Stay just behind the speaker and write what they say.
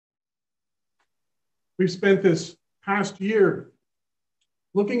We've spent this past year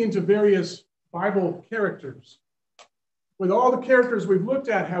looking into various Bible characters. With all the characters we've looked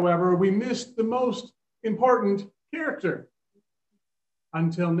at, however, we missed the most important character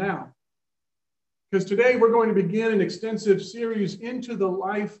until now. Because today we're going to begin an extensive series into the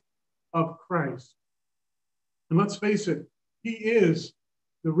life of Christ. And let's face it, he is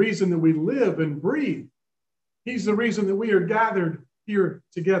the reason that we live and breathe. He's the reason that we are gathered here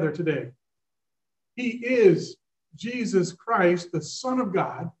together today. He is Jesus Christ, the Son of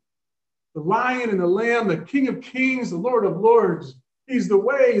God, the Lion and the Lamb, the King of Kings, the Lord of Lords. He's the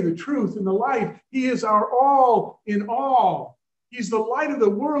way, the truth, and the life. He is our all in all. He's the light of the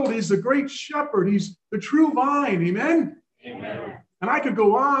world. He's the great shepherd. He's the true vine. Amen? Amen. And I could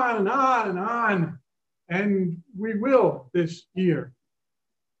go on and on and on, and we will this year.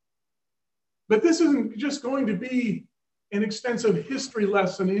 But this isn't just going to be an extensive history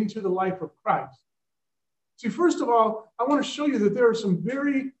lesson into the life of Christ. See, first of all, I want to show you that there are some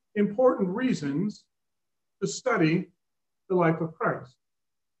very important reasons to study the life of Christ.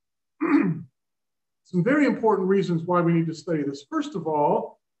 Some very important reasons why we need to study this. First of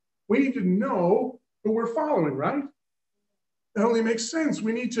all, we need to know who we're following, right? That only makes sense.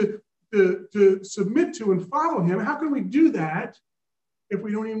 We need to submit to and follow him. How can we do that if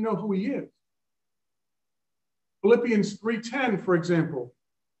we don't even know who he is? Philippians 3:10, for example,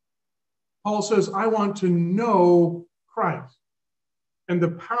 Paul says, I want to know Christ and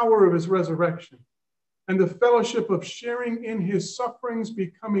the power of his resurrection and the fellowship of sharing in his sufferings,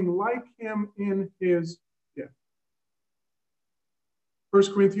 becoming like him in his death.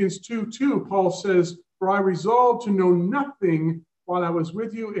 1 Corinthians 2:2, Paul says, for I resolved to know nothing while I was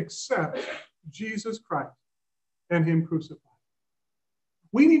with you except Jesus Christ and him crucified.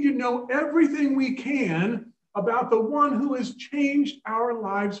 We need to know everything we can about the one who has changed our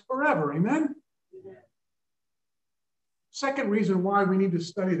lives forever. Amen? Amen? Second reason why we need to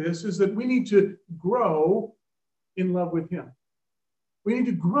study this is that we need to grow in love with him. We need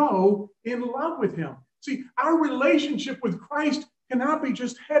to grow in love with him. See, our relationship with Christ cannot be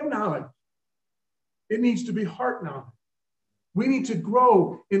just head knowledge. It needs to be heart knowledge. We need to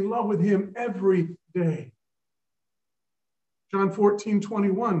grow in love with him every day. John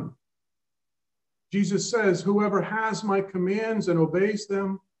 14:21. Jesus says, whoever has my commands and obeys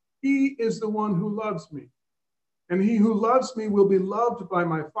them, he is the one who loves me. And he who loves me will be loved by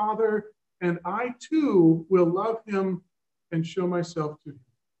my Father, and I too will love him and show myself to him.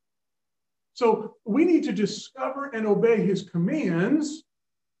 So we need to discover and obey his commands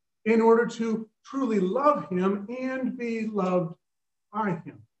in order to truly love him and be loved by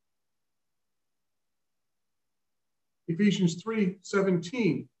him. Ephesians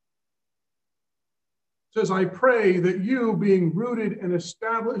 3:17 says, I pray that you, being rooted and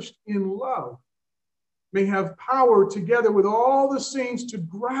established in love, may have power together with all the saints to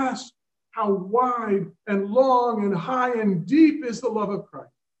grasp how wide and long and high and deep is the love of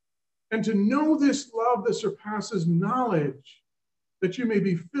Christ, and to know this love that surpasses knowledge, that you may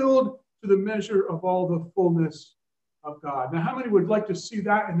be filled to the measure of all the fullness of God. Now, how many would like to see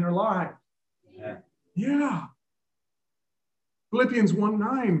that in their lives? Yeah. Philippians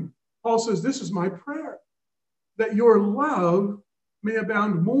 1:9, Paul says, this is my prayer, that your love may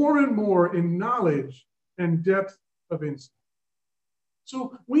abound more and more in knowledge and depth of insight.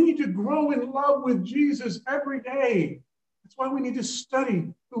 So we need to grow in love with Jesus every day. That's why we need to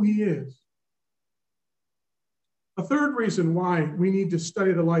study who he is. A third reason why we need to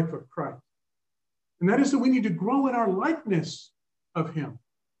study the life of Christ, and that is that we need to grow in our likeness of him.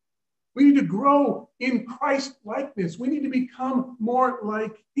 We need to grow in Christ likeness. We need to become more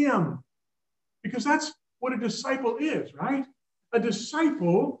like him, because that's what a disciple is, right? A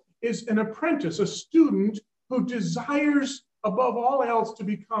disciple is an apprentice, a student who desires above all else to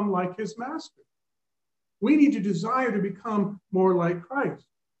become like his master. We need to desire to become more like Christ.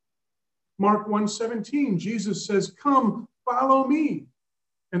 Mark 1:17, Jesus says, come, follow me,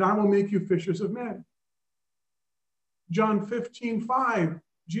 and I will make you fishers of men. John 15:5,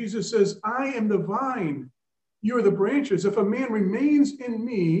 Jesus says, I am the vine, you are the branches. If a man remains in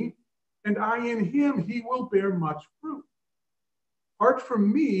me and I in him, he will bear much fruit. Apart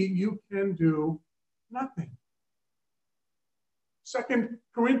from me, you can do nothing. 2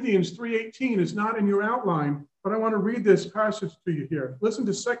 Corinthians 3:18 is not in your outline, but I want to read this passage to you here. Listen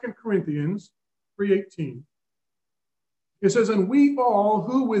to 2 Corinthians 3:18. It says, and we all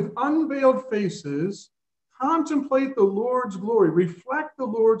who with unveiled faces contemplate the Lord's glory, reflect the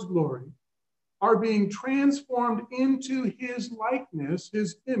Lord's glory, are being transformed into his likeness,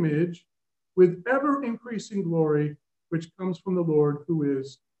 his image, with ever-increasing glory, which comes from the Lord, who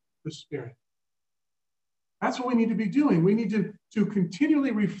is the Spirit. That's what we need to be doing. We need to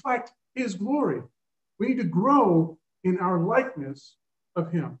continually reflect his glory. We need to grow in our likeness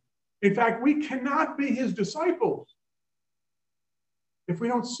of him. In fact, we cannot be his disciples if we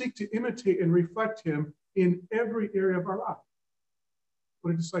don't seek to imitate and reflect him in every area of our life.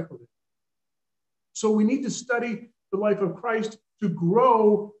 What a disciple is. So we need to study the life of Christ to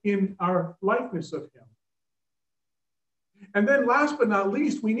grow in our likeness of him. And then last but not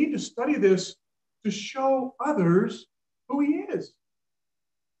least, we need to study this to show others who he is.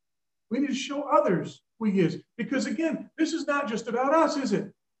 We need to show others who he is. Because again, this is not just about us, is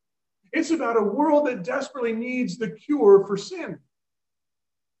it? It's about a world that desperately needs the cure for sin.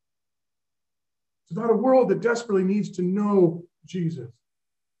 It's about a world that desperately needs to know Jesus.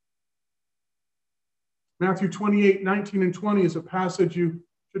 Matthew 28, 19 and 20 is a passage you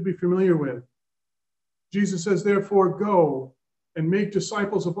should be familiar with. Jesus says, therefore, go and make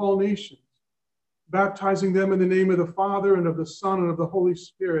disciples of all nations, baptizing them in the name of the Father and of the Son and of the Holy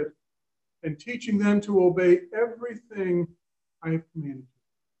Spirit, and teaching them to obey everything I have commanded you.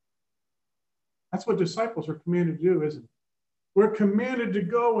 That's what disciples are commanded to do, isn't it? We're commanded to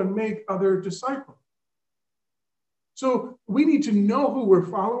go and make other disciples. So we need to know who we're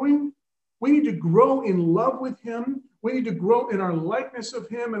following. We need to grow in love with him. We need to grow in our likeness of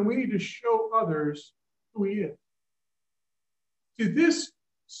him, and we need to show others who he is. See, this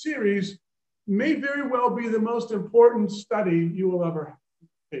series may very well be the most important study you will ever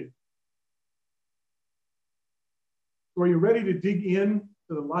take. Are you ready to dig in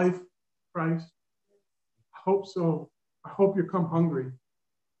to the life of Christ? I hope so. I hope you come hungry.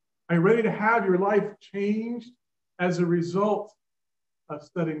 Are you ready to have your life changed as a result of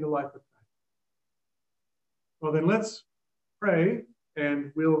studying the life of Christ? Well, then let's pray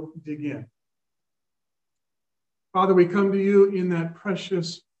and we'll dig in. Father, we come to you in that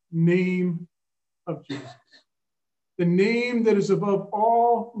precious name of Jesus, the name that is above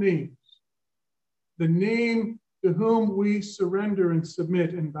all names, the name to whom we surrender and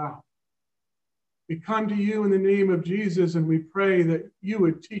submit and bow. We come to you in the name of Jesus, and we pray that you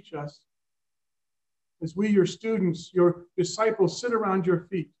would teach us as we, your students, your disciples, sit around your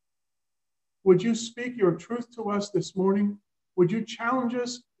feet. Would you speak your truth to us this morning? Would you challenge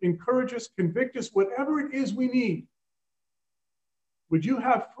us, encourage us, convict us, whatever it is we need? Would you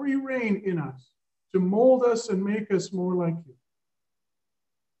have free reign in us to mold us and make us more like you?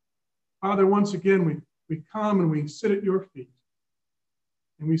 Father, once again, we come and we sit at your feet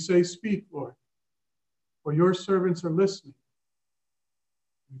and we say, speak, Lord, for your servants are listening.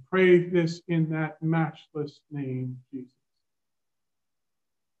 We pray this in that matchless name, Jesus.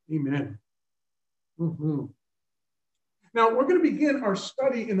 Amen. Mm-hmm. Now, we're going to begin our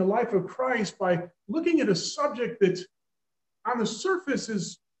study in the life of Christ by looking at a subject that on the surface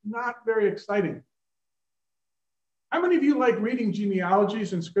is not very exciting. How many of you like reading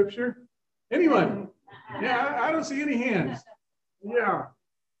genealogies in Scripture? Anyone? Yeah, I don't see any hands. Yeah.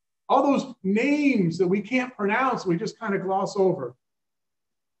 All those names that we can't pronounce, we just kind of gloss over.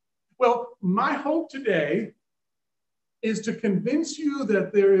 Well, my hope today is to convince you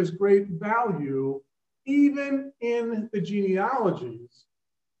that there is great value even in the genealogies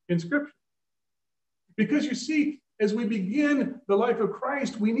in Scripture. Because you see, as we begin the life of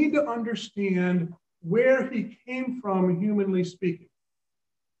Christ, we need to understand where he came from, humanly speaking.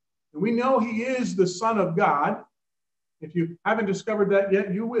 And we know he is the Son of God. If you haven't discovered that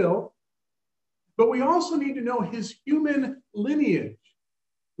yet, you will. But we also need to know his human lineage,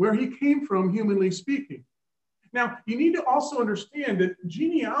 where he came from, humanly speaking. Now, you need to also understand that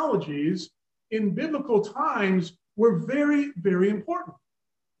genealogies in biblical times were very, very important.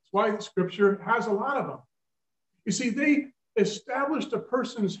 That's why the Scripture has a lot of them. You see, they established a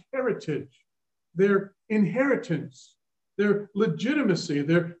person's heritage, their inheritance, their legitimacy,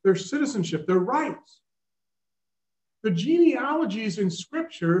 their citizenship, their rights. The genealogies in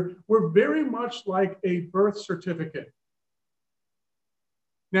Scripture were very much like a birth certificate.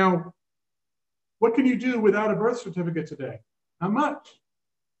 Now, what can you do without a birth certificate today? Not much.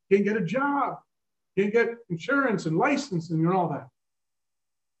 Can't get a job, can't get insurance and licensing and all that.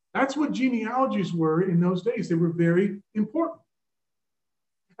 That's what genealogies were in those days. They were very important.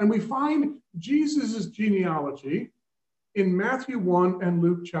 And we find Jesus' genealogy in Matthew 1 and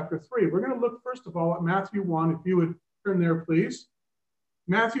Luke chapter 3. We're going to look first of all at Matthew 1, if you would turn there, please.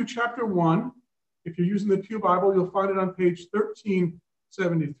 Matthew chapter 1, if you're using the Pew Bible, you'll find it on page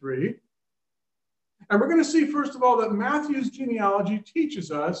 1373. And we're going to see, first of all, that Matthew's genealogy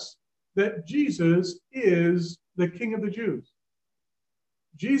teaches us that Jesus is the King of the Jews.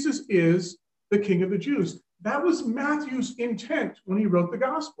 Jesus is the King of the Jews. That was Matthew's intent when he wrote the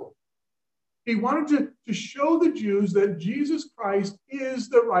gospel. He wanted to show the Jews that Jesus Christ is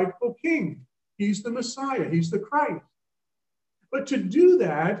the rightful king. He's the Messiah. He's the Christ. But to do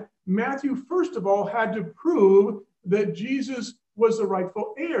that, Matthew, first of all, had to prove that Jesus was the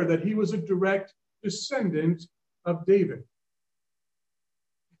rightful heir, that he was a direct descendant of David.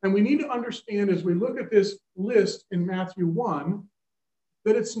 And we need to understand as we look at this list in Matthew 1,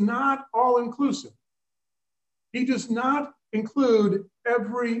 that it's not all-inclusive. He does not include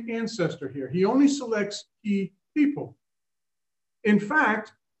every ancestor here. He only selects key people. In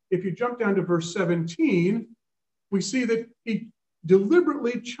fact, if you jump down to verse 17, we see that he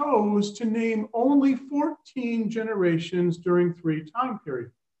deliberately chose to name only 14 generations during 3 time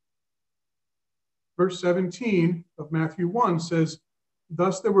periods. Verse 17 of Matthew 1 says,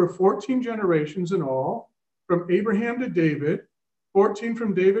 "Thus there were 14 generations in all, from Abraham to David, 14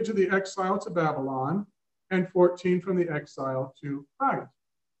 from David to the exile to Babylon, and 14 from the exile to Christ."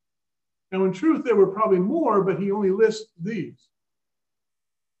 Now, in truth, there were probably more, but he only lists these.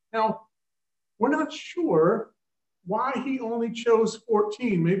 Now, we're not sure why he only chose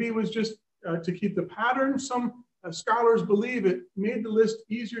 14. Maybe it was just to keep the pattern. Some scholars believe it made the list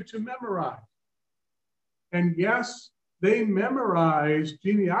easier to memorize. And yes, they memorized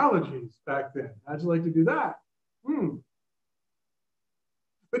genealogies back then. How'd you like to do that?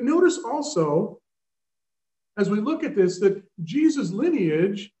 But notice also, as we look at this, that Jesus'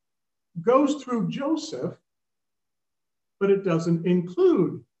 lineage goes through Joseph, but it doesn't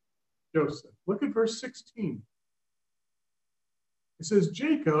include Joseph. Look at verse 16. It says,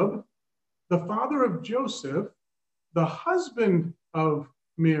 "Jacob, the father of Joseph, the husband of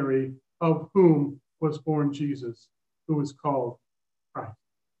Mary, of whom was born Jesus, who is called Christ."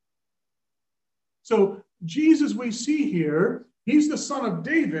 So Jesus, we see here, he's the son of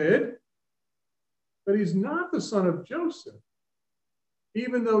David, but he's not the son of Joseph,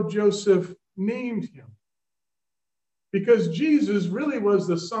 even though Joseph named him. Because Jesus really was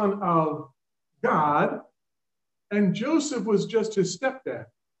the son of God, and Joseph was just his stepdad.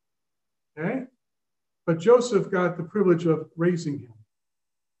 Okay? But Joseph got the privilege of raising him.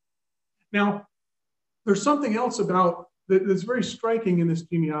 Now, there's something else about that's very striking in this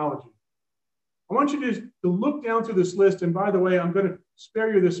genealogy. I want you to look down through this list. And by the way, I'm going to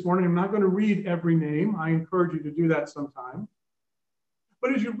spare you this morning. I'm not going to read every name. I encourage you to do that sometime.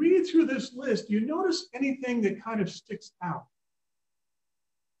 But as you read through this list, you notice anything that kind of sticks out.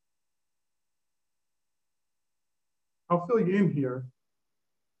 I'll fill you in here.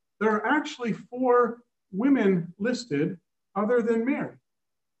 There are actually 4 women listed other than Mary.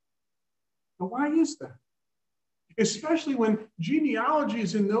 Now, why is that? Especially when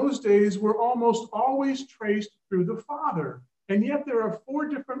genealogies in those days were almost always traced through the father. And yet there are 4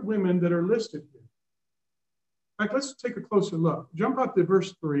 different women that are listed here. In fact, let's take a closer look. Jump up to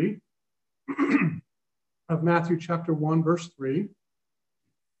verse 3 of Matthew chapter 1, verse 3.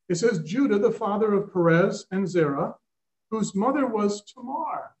 It says, "Judah, the father of Perez and Zerah, whose mother was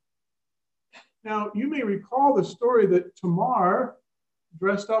Tamar." Now, you may recall the story that Tamar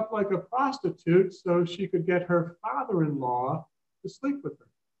dressed up like a prostitute so she could get her father-in-law to sleep with her.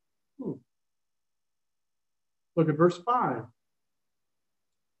 Look at verse 5.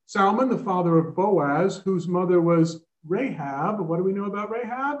 "Salmon, the father of Boaz, whose mother was Rahab." What do we know about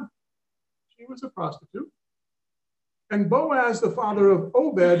Rahab? She was a prostitute. "And Boaz, the father of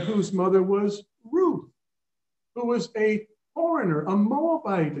Obed, whose mother was Ruth, who was a foreigner, a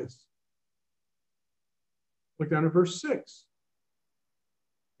Moabitess." Look down at verse 6.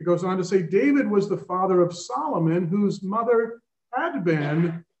 It goes on to say, "David was the father of Solomon, whose mother had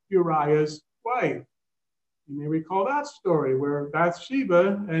been Uriah's wife." You may recall that story where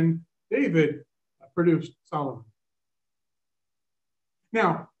Bathsheba and David produced Solomon.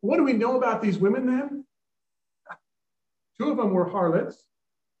 Now, what do we know about these women then? 2 of them were harlots.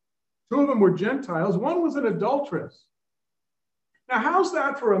 2 of them were Gentiles. 1 was an adulteress. Now, how's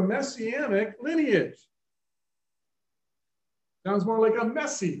that for a messianic lineage? Sounds more like a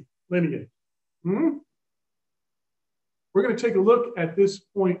messy lineage. We're going to take a look at this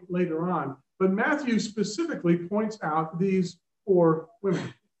point later on. But Matthew specifically points out these 4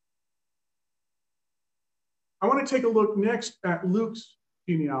 women. I want to take a look next at Luke's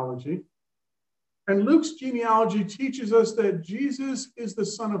genealogy. And Luke's genealogy teaches us that Jesus is the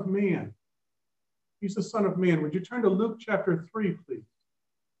Son of Man. He's the Son of Man. Would you turn to Luke chapter 3, please?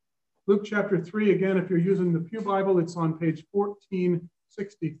 Luke chapter 3, again, if you're using the Pew Bible, it's on page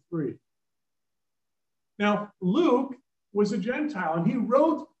 1463. Now, Luke was a Gentile, and he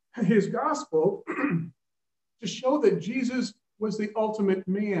wrote his gospel to show that Jesus was the ultimate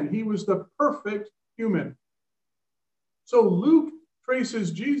man. He was the perfect human. So Luke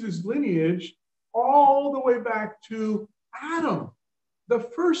traces Jesus' lineage all the way back to Adam, the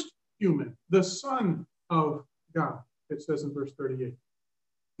first human, the Son of God, it says in verse 38.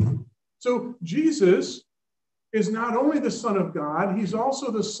 So Jesus is not only the Son of God, he's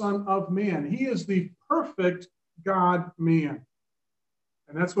also the Son of man. He is the perfect God-man.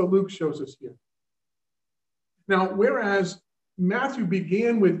 And that's what Luke shows us here. Now, whereas Matthew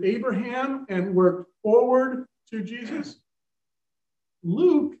began with Abraham and worked forward to Jesus,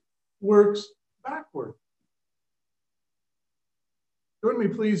 Luke works backward. Join me,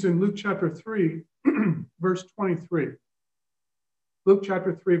 please, in Luke chapter 3, verse 23. Luke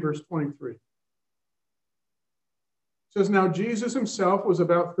chapter 3, verse 23. It says, now Jesus himself was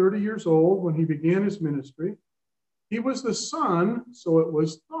about 30 years old when he began his ministry. He was the son, so it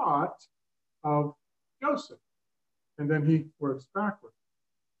was thought, of Joseph. And then he works backward.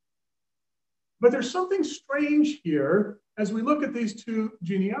 But there's something strange here as we look at these two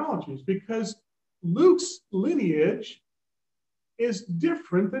genealogies, because Luke's lineage is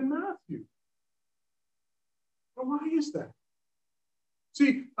different than Matthew. Well, why is that?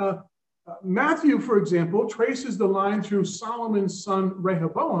 See, Matthew, for example, traces the line through Solomon's son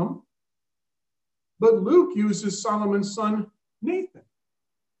Rehoboam, but Luke uses Solomon's son Nathan.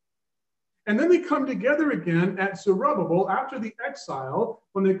 And then they come together again at Zerubbabel after the exile.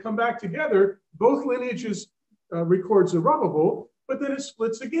 When they come back together, both lineages record Zerubbabel, but then it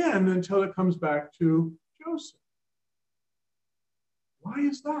splits again until it comes back to Joseph. Why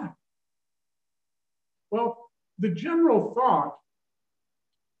is that? Well, the general thought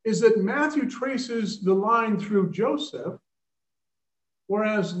is that Matthew traces the line through Joseph,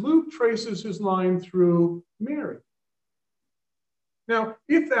 whereas Luke traces his line through Mary. Now,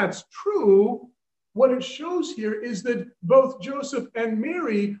 if that's true, what it shows here is that both Joseph and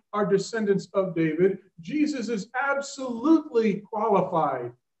Mary are descendants of David. Jesus is absolutely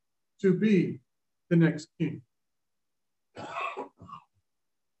qualified to be the next king.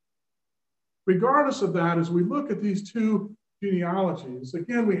 Regardless of that, as we look at these two genealogies,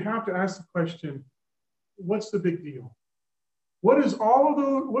 again, we have to ask the question, what's the big deal? What do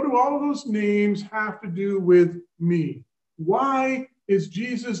all of those names have to do with me? Why is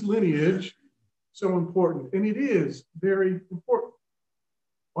Jesus' lineage so important? And it is very important.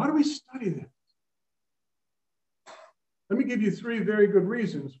 Why do we study this? Let me give you three very good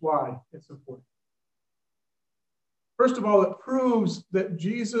reasons why it's important. First of all, it proves that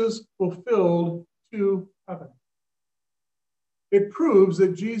Jesus fulfilled two covenants. It proves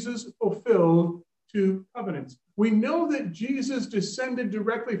that Jesus fulfilled two covenants. We know that Jesus descended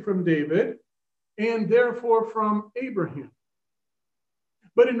directly from David and therefore from Abraham.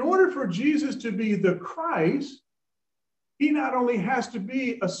 But in order for Jesus to be the Christ, he not only has to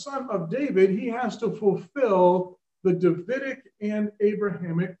be a son of David, he has to fulfill the Davidic and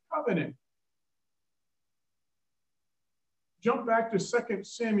Abrahamic covenant. Jump back to 2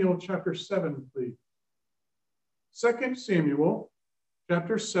 Samuel chapter 7, please. 2 Samuel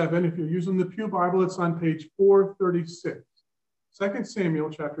chapter 7, if you're using the Pew Bible, it's on page 436. 2 Samuel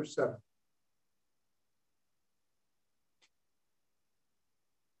chapter 7.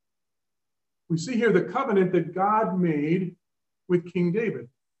 We see here the covenant that God made with King David.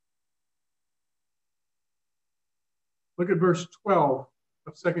 Look at verse 12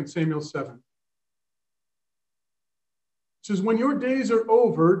 of 2 Samuel 7. It says, when your days are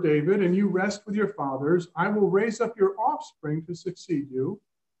over, David, and you rest with your fathers, I will raise up your offspring to succeed you,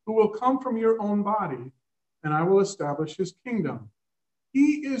 who will come from your own body, and I will establish his kingdom.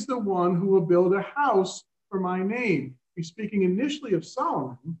 He is the one who will build a house for my name. He's speaking initially of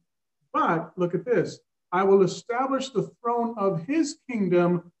Solomon, but look at this. I will establish the throne of his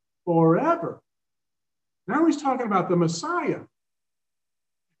kingdom forever. Now he's talking about the Messiah.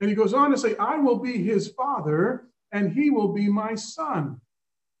 And he goes on to say, I will be his father, and he will be my son.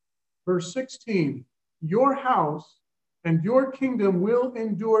 Verse 16, your house and your kingdom will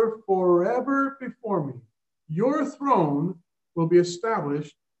endure forever before me. Your throne will be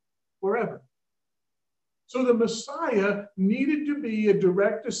established forever. So the Messiah needed to be a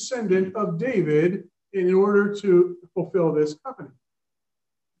direct descendant of David in order to fulfill this covenant.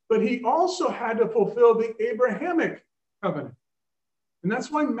 But he also had to fulfill the Abrahamic covenant. And that's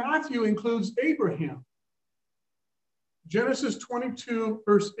why Matthew includes Abraham. Genesis 22,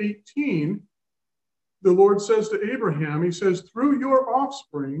 verse 18, the Lord says to Abraham, he says, through your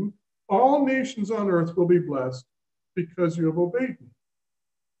offspring, all nations on earth will be blessed because you have obeyed me.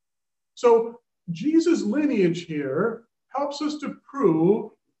 So Jesus' lineage here helps us to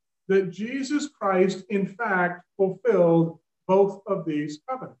prove that Jesus Christ, in fact, fulfilled both of these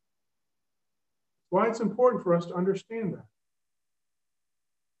covenants. That's why it's important for us to understand that.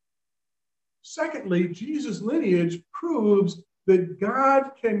 Secondly, Jesus' lineage proves that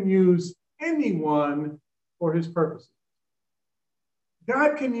God can use anyone for his purposes.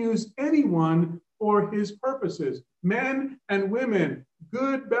 God can use anyone for his purposes. Men and women,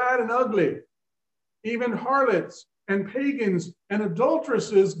 good, bad, and ugly, even harlots and pagans and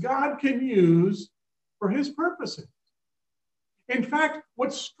adulteresses, God can use for his purposes. In fact,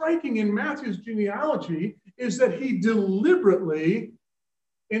 what's striking in Matthew's genealogy is that he deliberately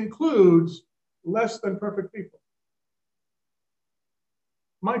includes less than perfect people.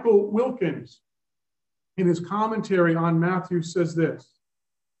 Michael Wilkins, in his commentary on Matthew, says this: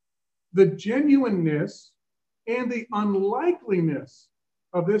 the genuineness and the unlikeliness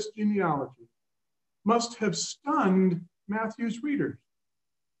of this genealogy must have stunned Matthew's readers.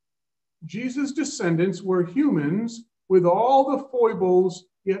 Jesus' descendants were humans with all the foibles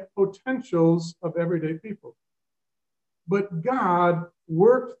yet potentials of everyday people. But God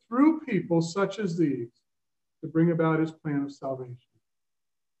worked through people such as these to bring about his plan of salvation.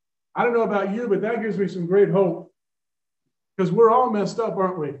 I don't know about you, but that gives me some great hope, because we're all messed up,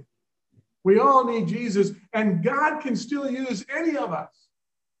 aren't we? We all need Jesus, and God can still use any of us.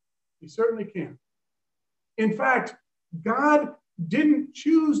 He certainly can. In fact, God didn't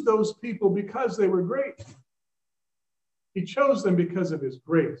choose those people because they were great. He chose them because of his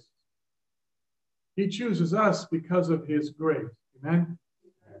grace. He chooses us because of his grace. Amen?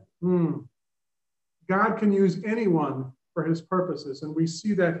 God can use anyone for his purposes, and we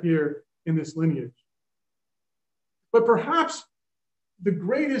see that here in this lineage. But perhaps the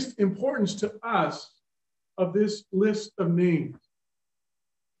greatest importance to us of this list of names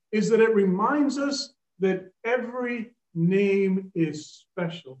is that it reminds us that every name is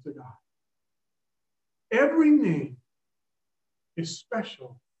special to God. Every name is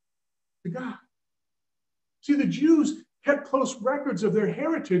special to God. See, the Jews kept close records of their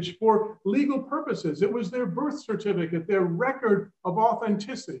heritage for legal purposes. It was their birth certificate, their record of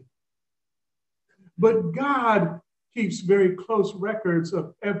authenticity. But God keeps very close records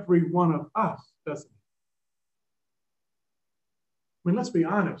of every one of us, doesn't he? I mean, let's be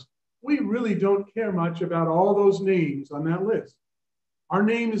honest. We really don't care much about all those names on that list. Our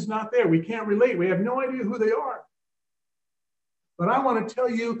name is not there. We can't relate. We have no idea who they are. But I want to tell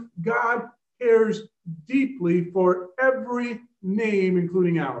you, God cares deeply for every name,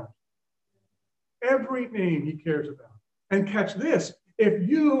 including ours. Every name he cares about. And catch this, if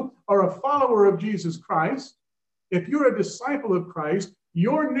you are a follower of Jesus Christ, if you're a disciple of Christ,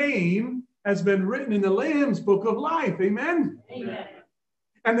 your name has been written in the Lamb's book of life. Amen? Amen.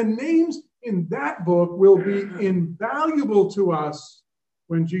 And the names in that book will be invaluable to us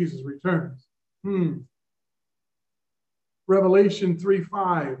when Jesus returns. Revelation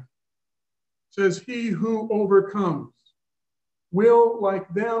 3:5 says, he who overcomes will,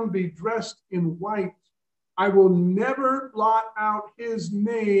 like them, be dressed in white. I will never blot out his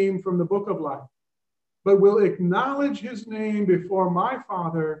name from the book of life, but will acknowledge his name before my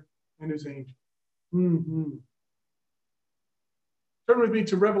Father and his angels. Turn with me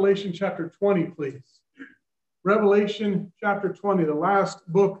to Revelation chapter 20, please. Revelation chapter 20, the last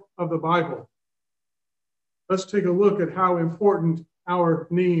book of the Bible. Let's take a look at how important our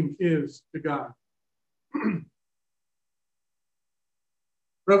name is to God.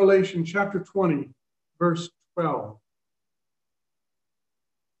 Revelation chapter 20, verse 12.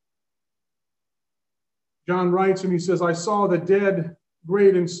 John writes and he says, I saw the dead,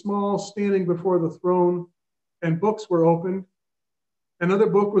 great and small, standing before the throne, and books were opened. Another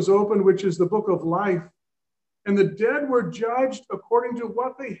book was opened, which is the book of life. And the dead were judged according to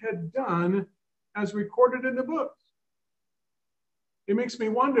what they had done, as recorded in the books. It makes me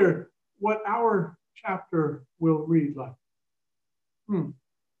wonder what our chapter will read like.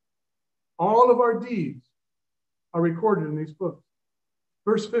 All of our deeds are recorded in these books.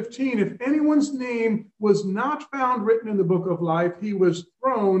 Verse 15, if anyone's name was not found written in the book of life, he was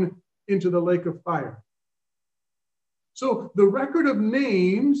thrown into the lake of fire. So the record of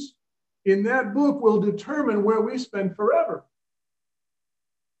names in that book will determine where we spend forever.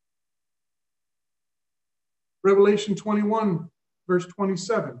 Revelation 21, verse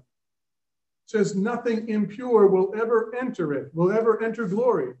 27 says, nothing impure will ever enter it, will ever enter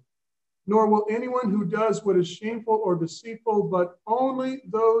glory, nor will anyone who does what is shameful or deceitful, but only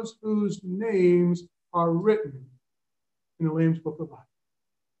those whose names are written in the Lamb's book of life.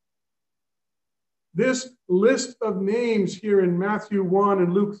 This list of names here in Matthew 1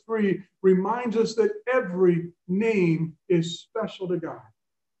 and Luke 3 reminds us that every name is special to God.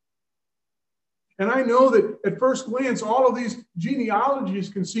 And I know that at first glance, all of these genealogies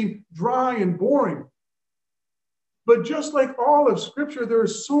can seem dry and boring. But just like all of Scripture, there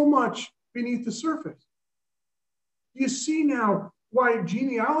is so much beneath the surface. You see now why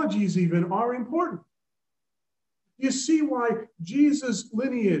genealogies even are important. You see why Jesus'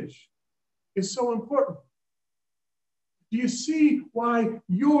 lineage is so important. Do you see why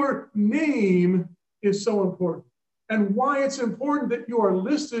your name is so important and why it's important that you are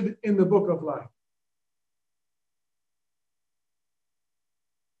listed in the book of life?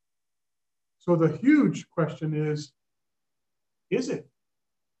 So the huge question is it?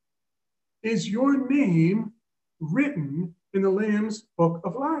 Is your name written in the Lamb's book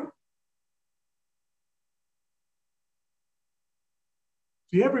of life?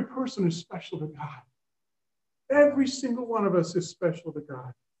 See, every person is special to God. Every single one of us is special to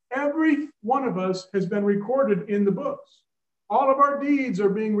God. Every one of us has been recorded in the books. All of our deeds are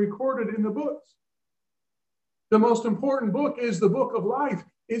being recorded in the books. The most important book is the book of life.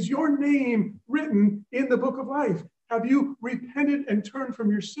 Is your name written in the book of life? Have you repented and turned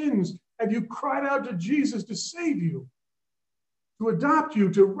from your sins? Have you cried out to Jesus to save you, to adopt you,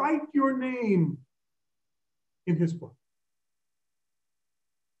 to write your name in his book?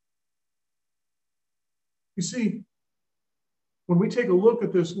 You see, when we take a look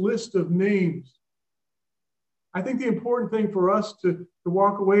at this list of names, I think the important thing for us to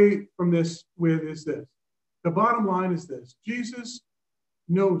walk away from this with is this. The bottom line is this: Jesus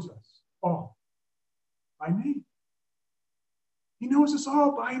knows us all by name. He knows us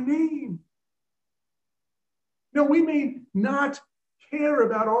all by name. No, we may not care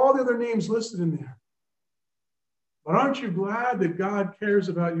about all the other names listed in there, but aren't you glad that God cares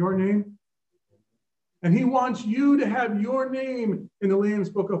about your name? And he wants you to have your name in the Lamb's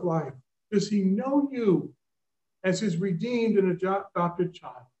book of life. Does he know you as his redeemed and adopted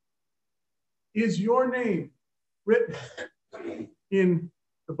child? Is your name written in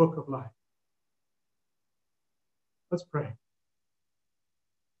the book of life? Let's pray.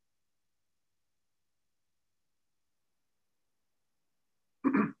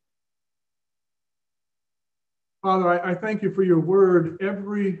 Father, I thank you for your word,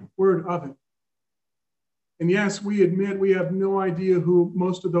 every word of it. And yes, we admit we have no idea who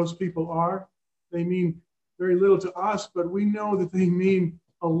most of those people are. They mean very little to us, but we know that they mean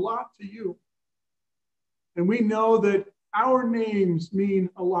a lot to you. And we know that our names mean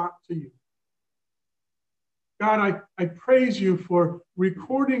a lot to you. God, I praise you for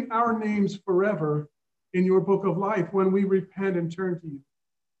recording our names forever in your book of life when we repent and turn to you.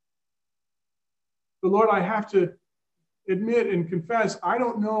 But Lord, I have to admit and confess, I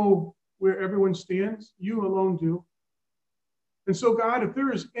don't know where everyone stands. You alone do. And so, God, if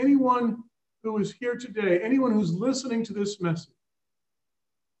there is anyone who is here today, anyone who's listening to this message,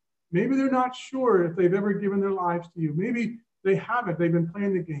 maybe they're not sure if they've ever given their lives to you. Maybe they haven't. They've been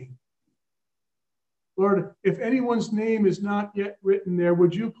playing the game. Lord, if anyone's name is not yet written there,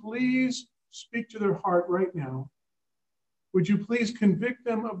 would you please speak to their heart right now? Would you please convict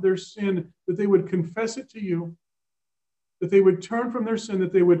them of their sin, that they would confess it to you, that they would turn from their sin,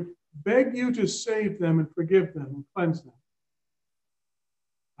 that they would beg you to save them and forgive them and cleanse them.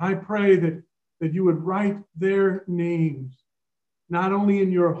 I pray that you would write their names, not only in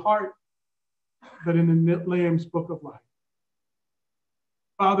your heart, but in the Lamb's book of life.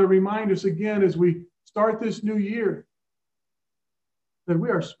 Father, remind us again as we start this new year that we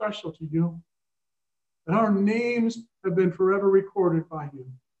are special to you, that our names have been forever recorded by you.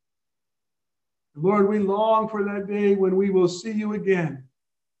 Lord, we long for that day when we will see you again,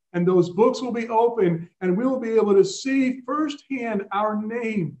 and those books will be open, and we will be able to see firsthand our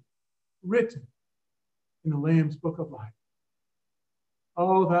name written in the Lamb's book of life.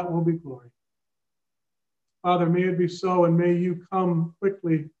 Oh, that will be glory. Father, may it be so, and may you come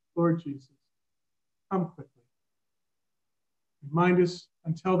quickly, Lord Jesus. Come quickly. Remind us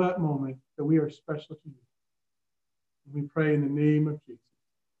until that moment that we are special to you. And we pray in the name of Jesus.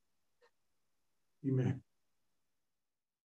 Amen.